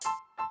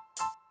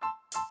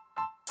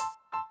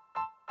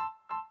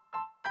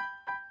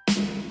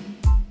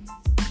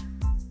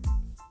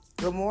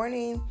Good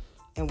morning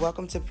and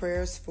welcome to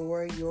Prayers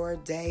for Your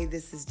Day.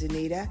 This is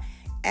Danita,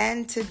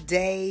 and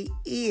today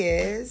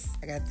is,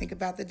 I got to think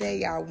about the day,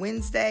 y'all,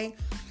 Wednesday,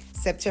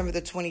 September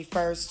the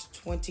 21st,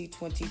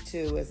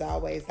 2022. As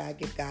always, I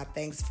give God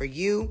thanks for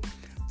you,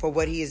 for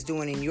what He is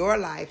doing in your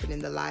life and in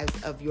the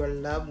lives of your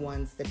loved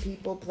ones, the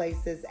people,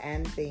 places,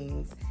 and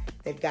things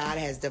that God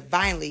has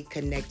divinely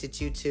connected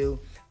you to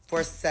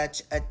for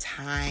such a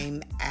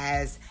time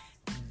as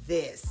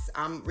this.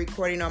 I'm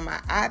recording on my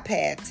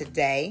iPad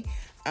today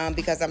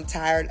because I'm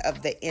tired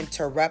of the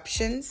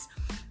interruptions,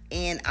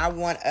 and I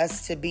want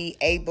to be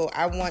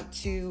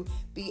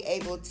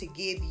able to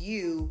give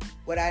you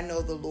what I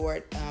know the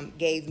Lord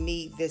gave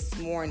me this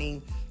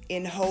morning,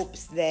 in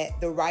hopes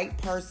that the right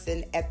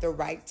person at the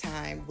right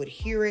time would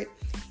hear it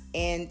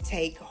and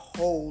take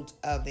hold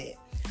of it.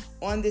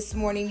 On this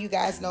morning, you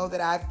guys know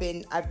that I've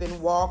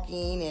been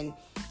walking, and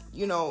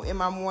in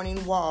my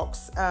morning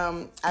walks,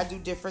 I do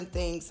different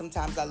things.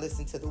 Sometimes I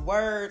listen to the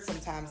word.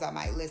 Sometimes I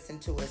might listen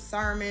to a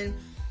sermon.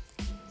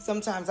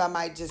 Sometimes I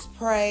might just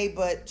pray,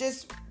 but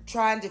just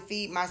trying to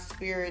feed my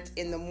spirit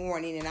in the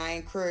morning. And I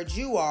encourage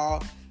you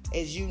all,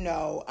 as you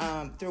know,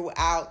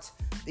 throughout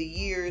the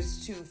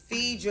years, to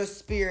feed your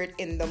spirit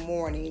in the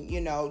morning.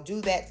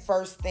 Do that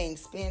first thing.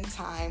 Spend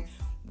time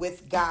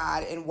with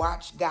God and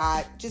watch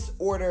God just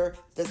order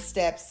the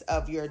steps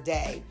of your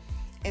day.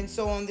 And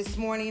so on this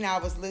morning, I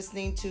was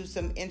listening to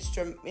some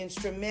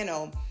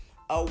instrumental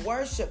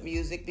worship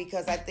music,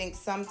 because I think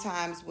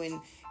sometimes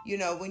when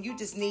you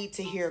just need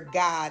to hear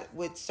God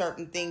with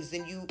certain things,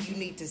 then you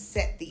need to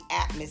set the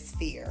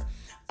atmosphere.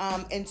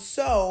 And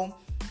so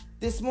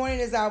this morning,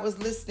 as I was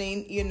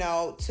listening,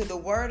 to the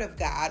word of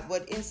God,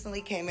 what instantly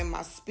came in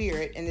my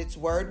spirit, and it's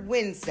Word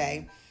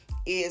Wednesday,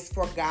 is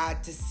for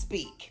God to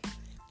speak.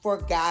 For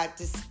God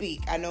to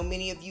speak. I know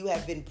many of you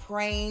have been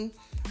praying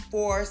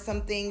for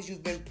some things.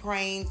 You've been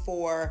praying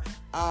for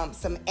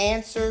some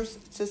answers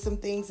to some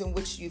things in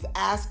which you've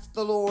asked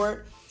the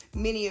Lord.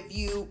 Many of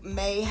you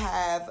may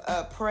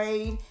have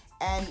prayed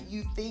and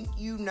you think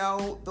you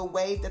know the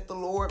way that the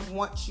Lord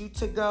wants you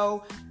to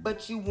go,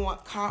 but you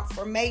want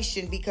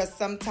confirmation, because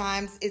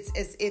sometimes it's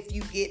as if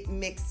you get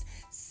mixed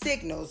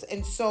signals.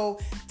 And so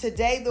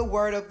today the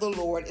word of the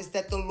Lord is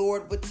that the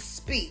Lord would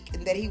speak,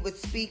 and that He would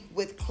speak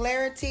with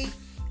clarity,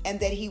 and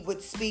that He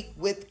would speak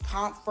with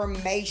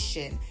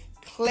confirmation.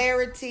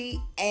 Clarity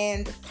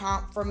and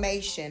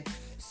confirmation.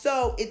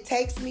 So it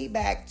takes me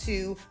back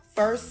to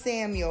 1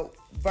 Samuel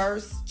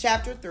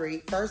chapter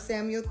 3, 1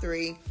 Samuel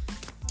 3,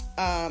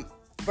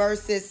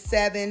 verses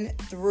 7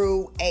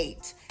 through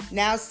 8.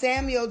 Now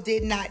Samuel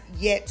did not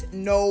yet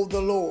know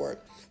the Lord.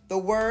 The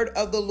word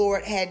of the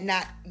Lord had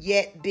not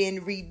yet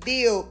been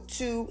revealed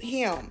to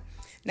him.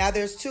 Now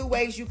there's two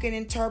ways you can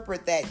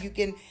interpret that. You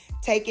can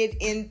take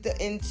it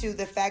into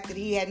the fact that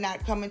he had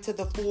not come into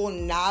the full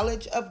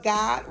knowledge of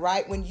God,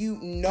 right? When you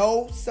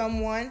know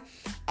someone,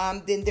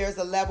 then there's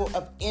a level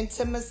of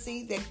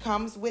intimacy that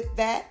comes with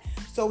that.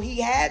 So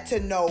he had to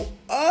know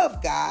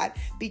of God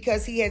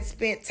because he had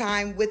spent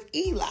time with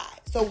Eli.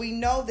 So we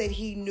know that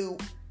he knew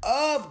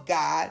of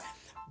God,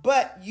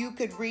 but you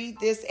could read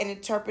this and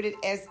interpret it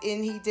as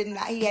in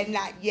he had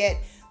not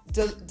yet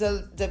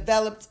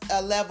developed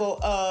a level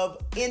of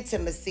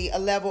intimacy, a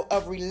level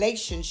of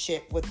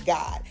relationship with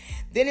God.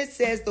 Then it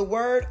says the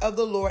word of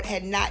the Lord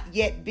had not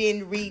yet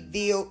been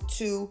revealed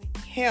to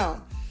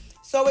him.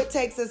 So it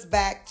takes us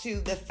back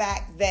to the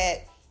fact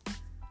that,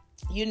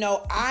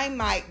 I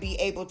might be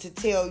able to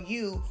tell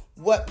you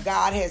what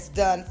God has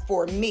done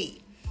for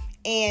me,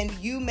 and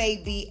you may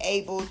be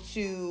able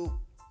to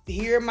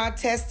hear my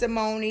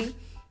testimony,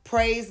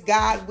 praise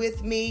God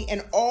with me,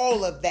 and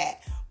all of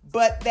that.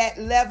 But that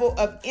level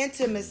of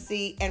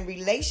intimacy and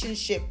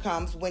relationship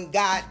comes when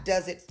God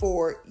does it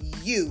for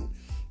you.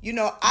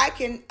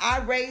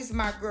 I raise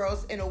my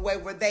girls in a way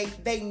where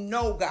they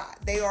know God.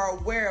 They are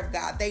aware of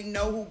God. They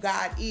know who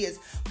God is.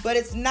 But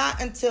it's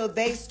not until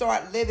they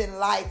start living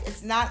life.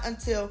 It's not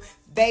until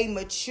they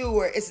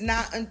mature. It's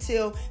not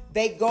until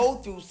they go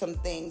through some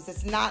things.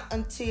 It's not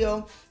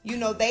until,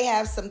 they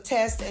have some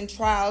tests and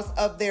trials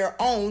of their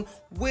own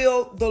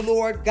will the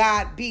Lord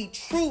God be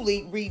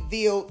truly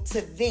revealed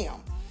to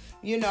them.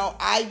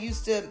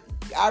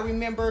 I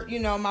remember,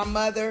 my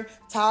mother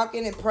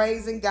talking and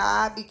praising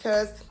God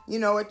because,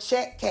 a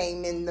check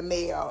came in the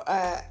mail,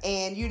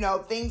 and,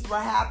 things were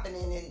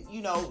happening. And,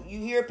 you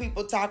hear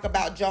people talk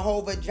about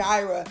Jehovah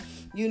Jireh,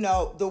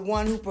 the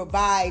one who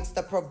provides,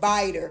 the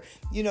provider.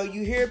 You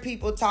hear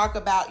people talk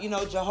about,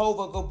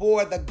 Jehovah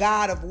Gabor, the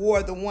God of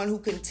war, the one who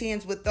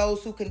contends with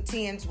those who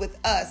contends with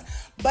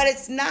us. But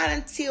it's not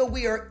until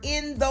we are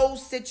in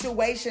those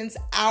situations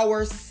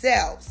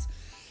ourselves.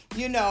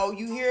 You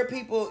hear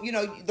people,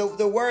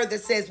 the word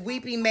that says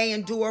weeping may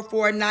endure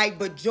for a night,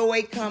 but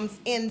joy comes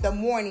in the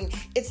morning.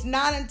 It's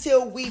not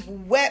until we've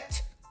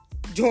wept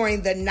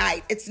during the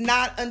night. It's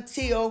not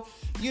until,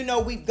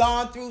 we've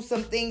gone through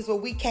some things where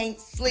we can't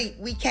sleep,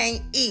 we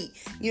can't eat.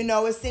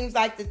 It seems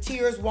like the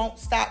tears won't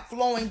stop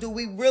flowing. Do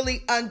we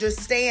really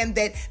understand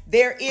that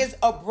there is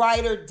a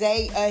brighter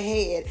day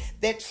ahead,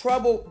 that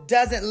trouble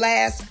doesn't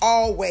last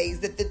always,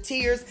 that the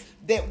tears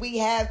that we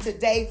have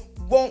today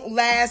won't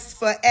last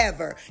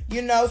forever,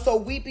 so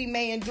weeping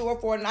may endure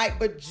for a night,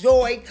 but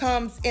joy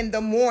comes in the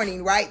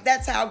morning, right?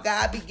 That's how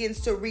God begins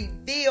to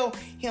reveal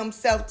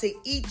himself to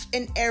each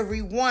and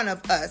every one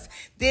of us.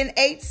 Then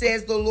 8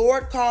 says, the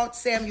Lord called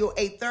Samuel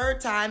a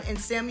third time, and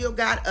Samuel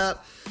got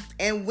up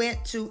and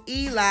went to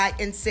Eli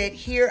and said,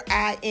 here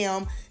I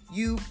am,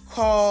 you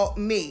call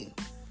me.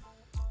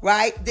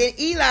 Right? Then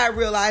Eli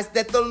realized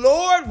that the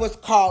Lord was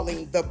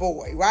calling the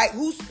boy, right?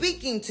 Who's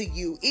speaking to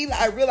you?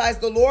 Eli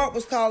realized the Lord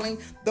was calling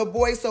the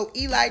boy. So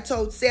Eli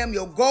told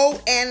Samuel, go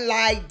and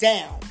lie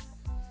down.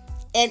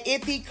 And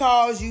if he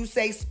calls you,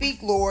 say,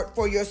 speak, Lord,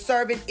 for your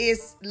servant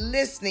is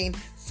listening.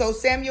 So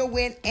Samuel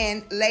went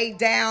and lay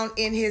down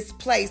in his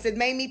place. It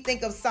made me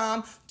think of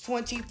Psalm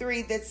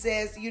 23 that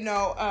says,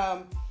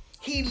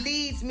 he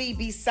leads me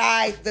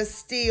beside the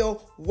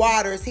still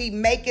waters. He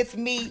maketh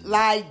me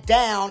lie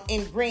down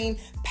in green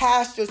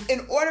pastures.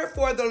 In order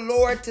for the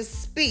Lord to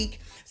speak,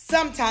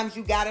 sometimes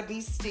you got to be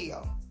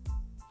still.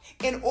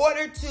 In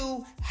order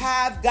to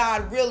have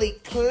God really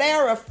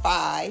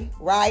clarify,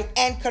 right,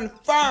 and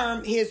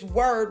confirm his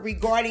word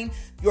regarding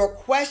your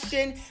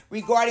question,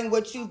 regarding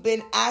what you've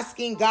been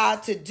asking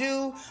God to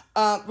do,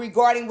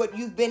 regarding what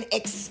you've been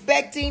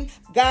expecting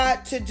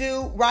God to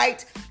do,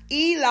 right?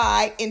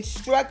 Eli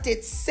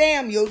instructed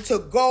Samuel to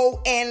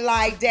go and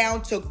lie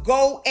down, to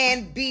go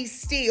and be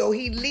still.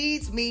 He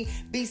leads me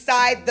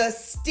beside the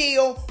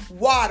still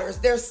waters.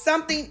 There's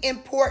something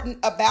important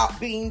about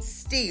being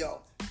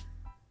still,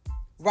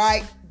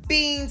 right?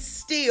 Being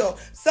still.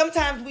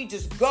 Sometimes we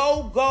just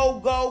go,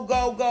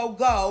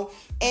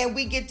 and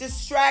we get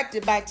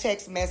distracted by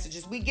text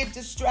messages. We get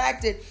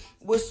distracted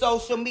with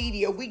social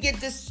media. We get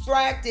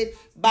distracted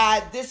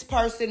by this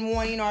person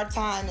wanting our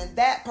time and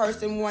that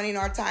person wanting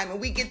our time. And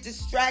we get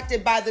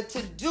distracted by the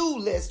to-do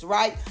list,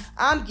 right?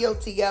 I'm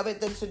guilty of it.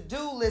 The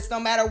to-do list,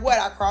 no matter what,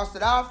 I crossed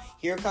it off.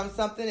 Here comes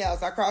something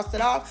else. I crossed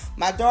it off.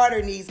 My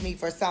daughter needs me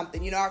for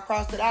something. I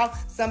crossed it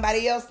off.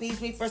 Somebody else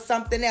needs me for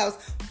something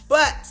else.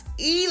 But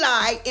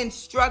Eli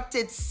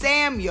instructed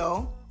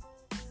Samuel,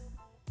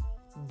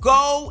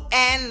 go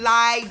and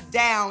lie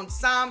down.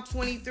 Psalm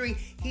 23,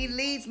 he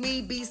leads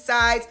me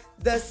beside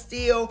the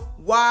still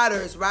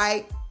waters,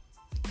 right?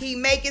 He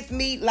maketh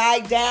me lie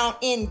down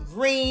in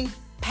green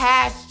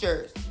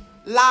pastures.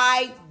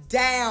 Lie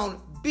down,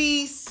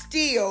 be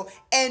still,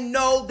 and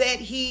know that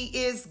he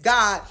is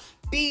God.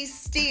 Be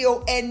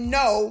still and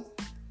know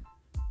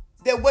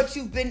that what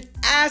you've been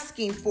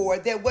asking for,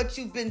 that what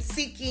you've been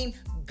seeking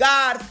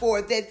God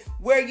for, that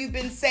where you've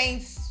been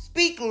saying,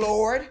 speak,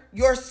 Lord,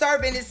 your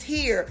servant is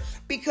here,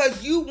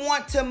 because you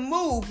want to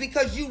move,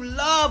 because you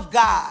love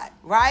God,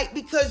 right?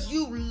 Because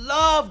you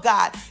love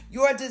God.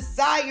 Your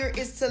desire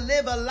is to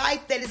live a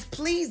life that is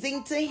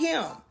pleasing to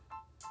him.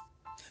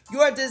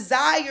 Your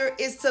desire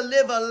is to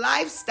live a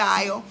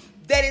lifestyle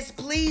that is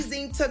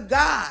pleasing to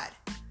God.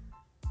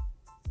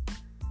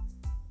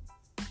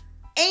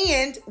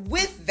 And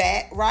with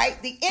that,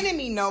 right, the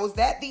enemy knows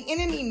that. The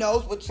enemy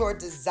knows what your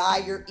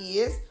desire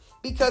is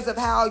because of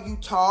how you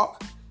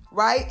talk,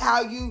 right?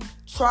 How you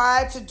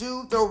try to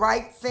do the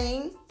right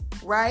thing,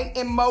 right?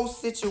 In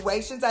most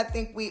situations, I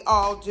think we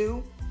all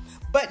do.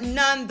 But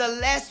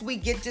nonetheless, we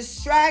get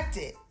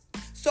distracted.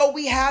 So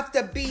we have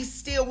to be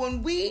still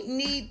when we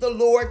need the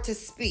Lord to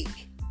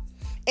speak.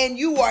 And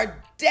you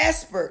are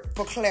desperate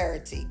for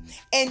clarity.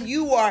 And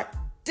you are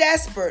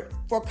desperate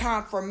for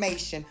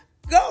confirmation.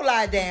 Go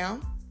lie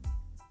down.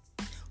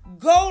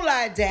 Go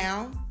lie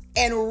down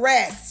and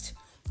rest.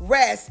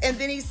 Rest. And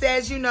then he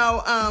says,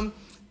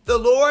 the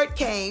Lord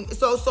came.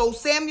 So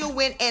Samuel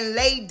went and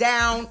lay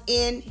down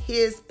in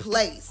his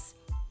place.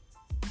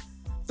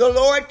 The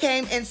Lord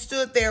came and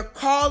stood there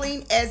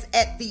calling as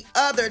at the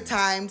other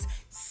times,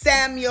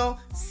 Samuel,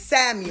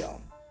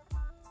 Samuel.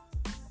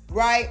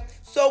 Right?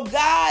 So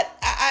God,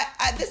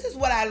 I this is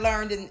what I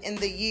learned in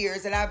the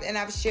years, and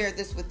I've shared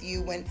this with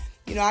you when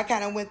I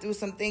kind of went through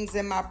some things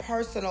in my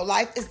personal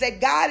life, is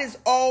that God is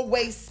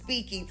always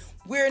speaking.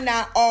 We're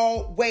not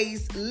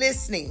always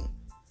listening.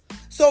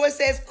 So it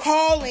says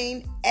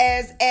calling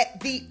as at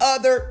the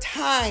other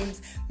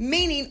times,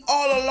 meaning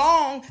all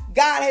along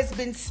God has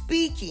been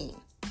speaking.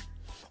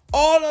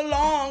 All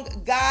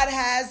along God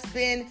has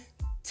been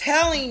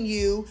telling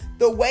you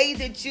the way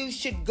that you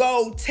should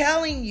go,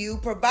 telling you,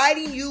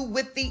 providing you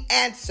with the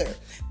answer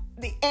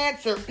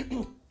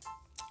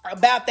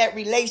about that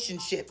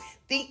relationship,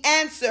 the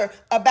answer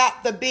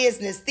about the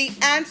business, the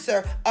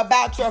answer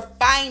about your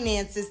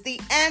finances,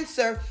 the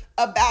answer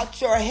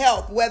about your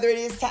health, whether it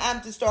is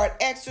time to start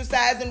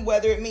exercising,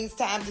 whether it means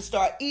time to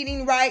start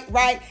eating right.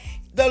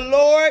 The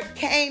Lord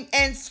came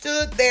and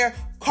stood there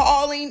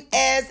calling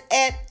as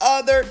at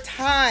other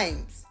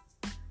times.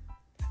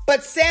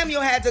 But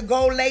Samuel had to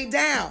go lay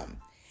down.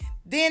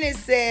 Then it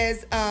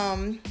says,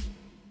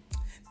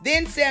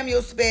 Then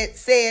Samuel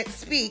said,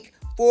 speak,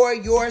 for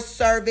your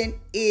servant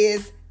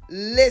is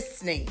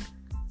listening.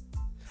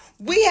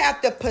 We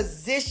have to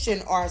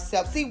position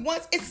ourselves. See,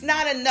 once it's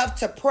not enough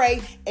to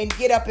pray and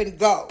get up and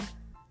go.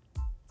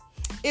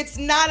 It's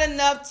not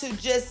enough to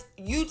just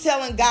you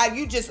telling God,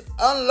 you just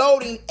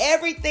unloading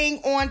everything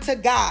onto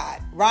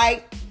God,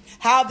 right?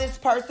 How this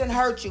person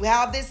hurt you,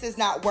 how this is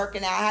not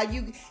working out, how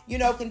you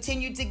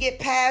continue to get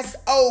passed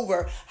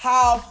over,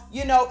 how,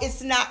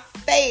 it's not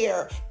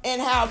fair,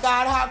 and how,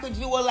 God, how could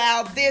you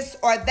allow this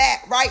or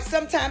that, right?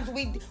 Sometimes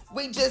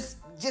we just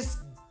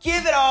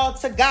give it all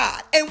to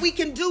God. And we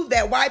can do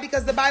that. Why?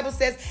 Because the Bible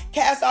says,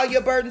 cast all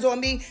your burdens on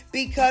me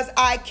because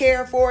I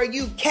care for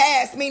you.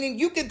 Cast, meaning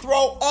you can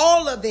throw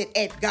all of it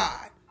at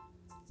God.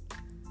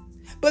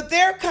 But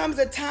there comes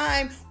a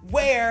time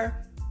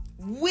where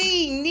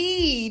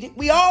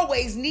we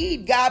always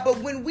need God, but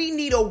when we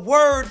need a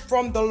word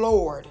from the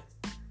Lord,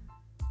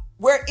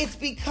 where it's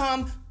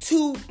become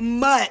too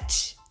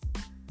much,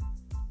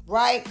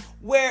 right?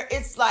 Where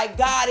it's like,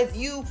 God, if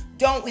you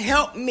don't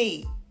help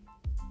me,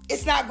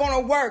 it's not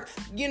going to work.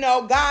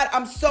 God,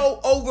 I'm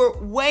so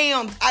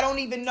overwhelmed. I don't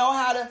even know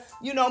how to,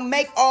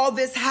 make all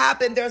this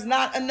happen. There's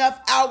not enough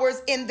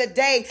hours in the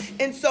day.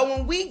 And so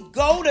when we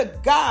go to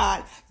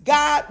God,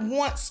 God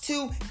wants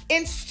to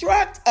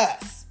instruct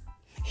us.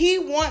 He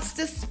wants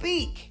to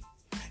speak.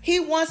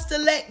 He wants to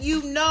let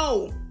you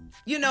know,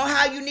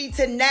 how you need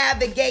to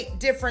navigate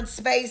different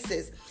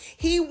spaces.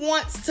 He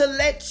wants to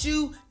let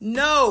you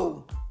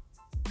know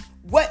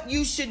what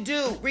you should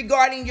do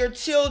regarding your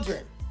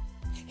children.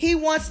 He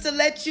wants to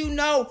let you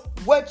know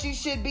what you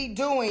should be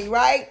doing,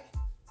 right?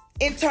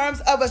 In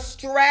terms of a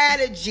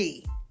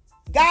strategy.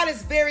 God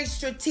is very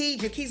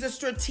strategic. He's a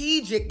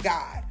strategic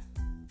God.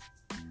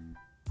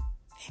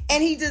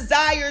 And he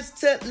desires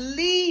to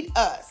lead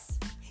us.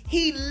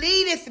 He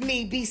leadeth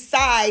me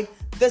beside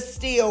the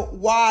still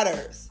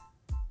waters,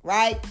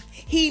 right?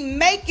 He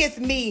maketh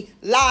me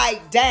lie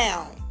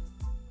down.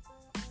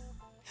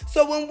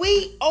 So when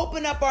we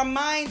open up our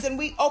minds and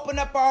we open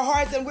up our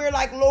hearts and we're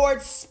like,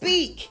 Lord,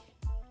 speak,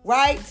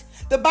 right?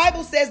 The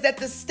Bible says that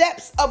the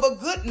steps of a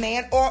good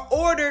man are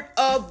ordered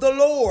of the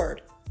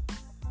Lord.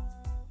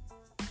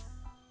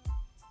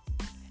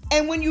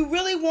 And when you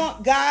really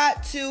want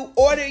God to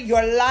order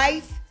your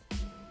life,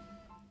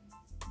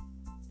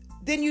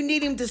 then you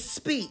need him to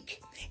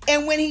speak.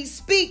 And when he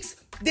speaks,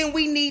 then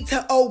we need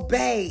to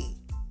obey,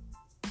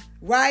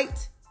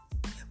 right?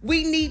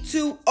 We need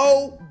to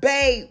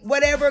obey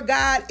whatever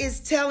God is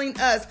telling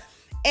us.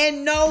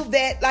 And know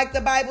that, like the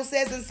Bible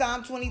says in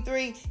Psalm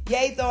 23,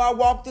 yea, though I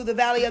walk through the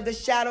valley of the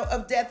shadow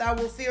of death, I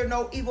will fear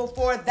no evil,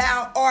 for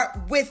thou art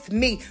with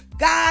me.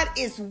 God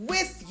is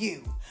with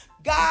you.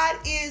 God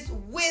is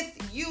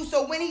with you.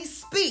 So when he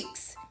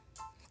speaks,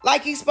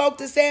 like he spoke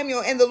to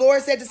Samuel, and the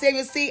Lord said to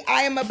Samuel, see,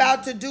 I am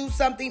about to do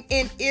something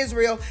in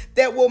Israel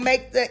that will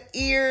make the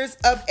ears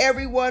of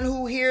everyone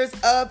who hears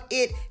of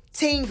it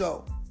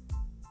tingle.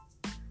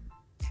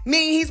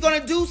 Meaning he's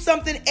going to do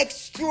something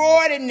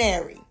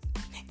extraordinary.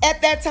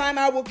 At that time,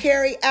 I will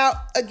carry out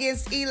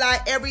against Eli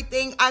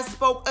everything I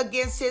spoke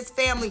against his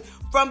family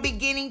from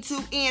beginning to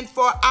end,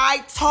 for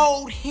I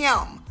told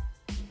him.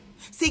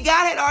 See,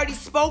 God had already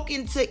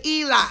spoken to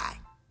Eli.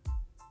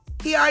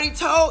 He already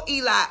told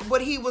Eli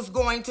what he was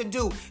going to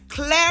do.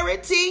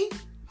 Clarity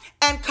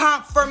and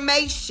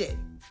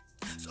confirmation.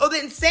 So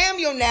then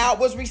Samuel now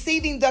was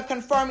receiving the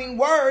confirming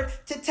word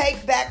to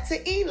take back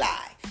to Eli.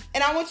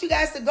 And I want you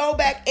guys to go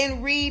back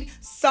and read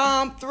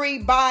Psalm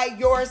 3 by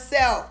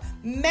yourself.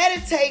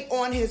 Meditate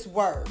on his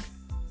word.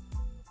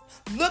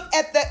 Look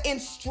at the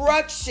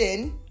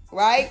instruction,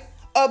 right,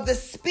 of the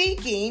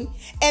speaking,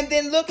 and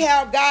then look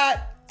how God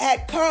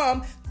had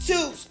come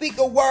to speak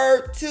a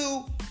word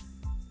to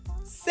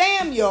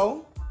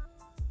Samuel,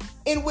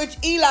 in which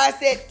Eli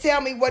said, tell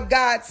me what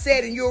God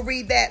said, and you'll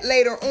read that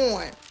later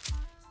on.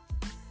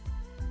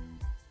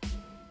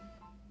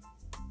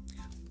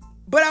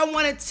 But I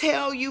want to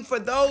tell you, for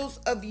those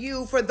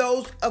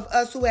of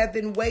us who have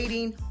been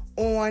waiting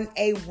on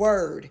a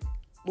word,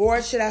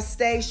 Lord, should I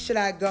stay? Should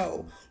I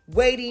go?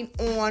 Waiting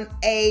on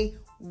a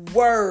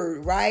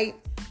word, right?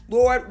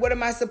 Lord, what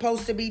am I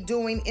supposed to be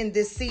doing in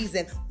this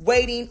season?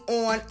 Waiting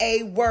on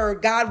a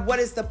word. God, what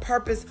is the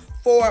purpose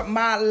for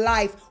my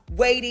life?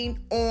 Waiting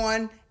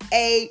on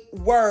a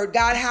word.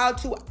 God,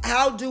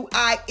 how do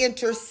I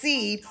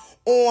intercede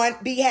on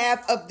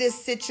behalf of this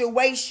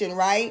situation,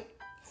 right?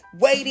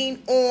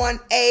 Waiting on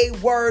a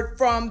word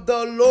from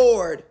the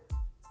Lord.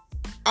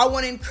 I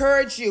want to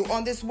encourage you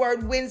on this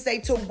Word Wednesday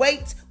to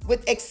wait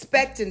with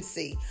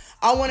expectancy.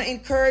 I want to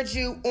encourage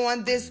you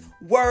on this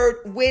Word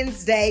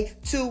Wednesday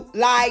to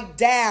lie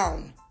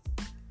down,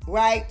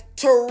 right?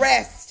 To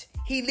rest.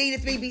 He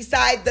leadeth me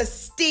beside the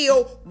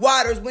still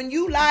waters. When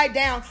you lie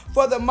down,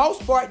 for the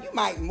most part, you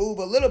might move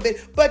a little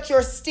bit, but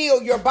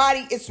your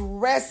body is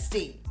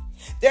resting.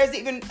 There's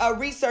even a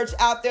research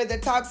out there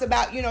that talks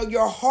about,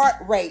 your heart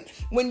rate.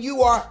 When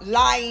you are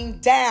lying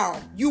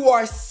down, you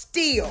are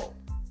still.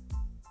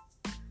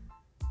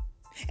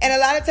 And a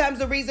lot of times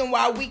the reason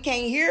why we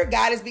can't hear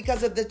God is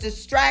because of the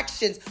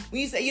distractions. When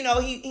you say,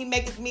 he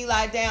maketh me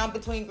lie down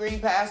between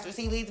green pastures.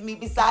 He leads me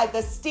beside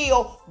the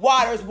still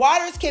waters.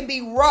 Waters can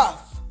be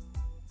rough,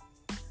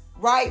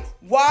 right?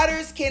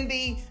 Waters can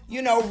be,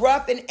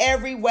 rough in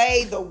every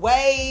way, the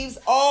waves,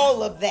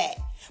 all of that.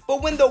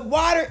 But when the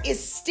water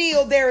is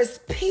still, there is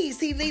peace.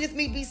 He leadeth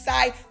me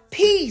beside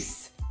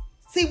peace.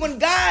 See, when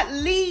God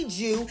leads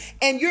you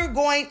and you're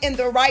going in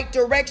the right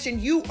direction,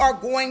 you are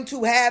going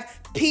to have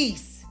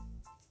peace.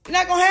 You're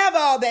not going to have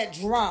all that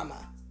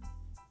drama.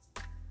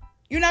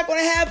 You're not going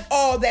to have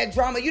all that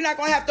drama. You're not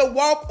going to have to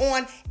walk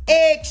on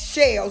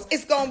eggshells.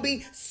 It's going to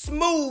be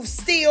smooth,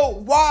 still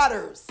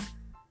waters.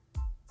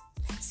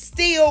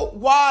 Still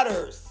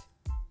waters.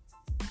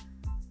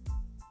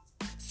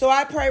 So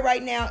I pray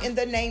right now in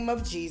the name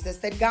of Jesus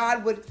that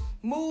God would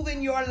move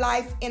in your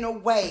life in a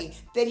way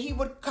that he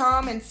would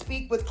come and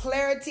speak with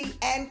clarity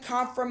and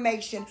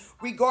confirmation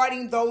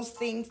regarding those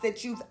things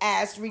that you've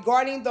asked,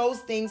 regarding those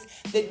things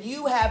that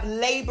you have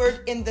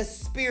labored in the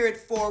spirit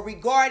for,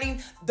 regarding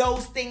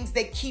those things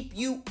that keep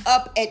you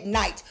up at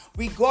night,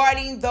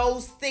 regarding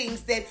those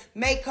things that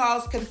may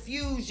cause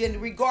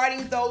confusion,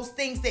 regarding those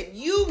things that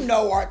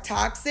are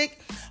toxic.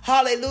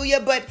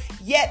 Hallelujah. But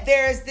yet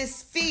there is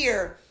this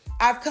fear.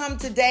 I've come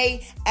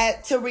today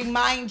to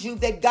remind you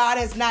that God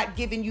has not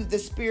given you the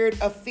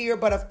spirit of fear,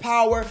 but of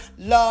power,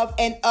 love,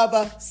 and of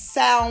a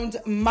sound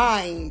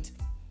mind,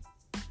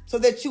 so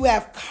that you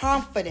have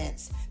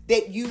confidence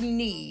that you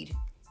need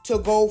to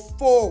go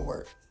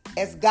forward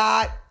as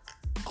God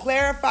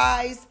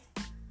clarifies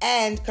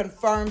and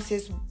confirms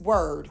his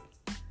word.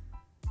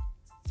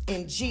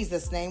 In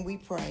Jesus' name we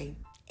pray.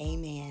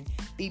 Amen.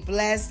 Be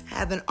blessed.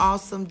 Have an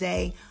awesome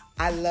day.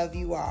 I love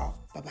you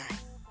all.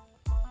 Bye-bye.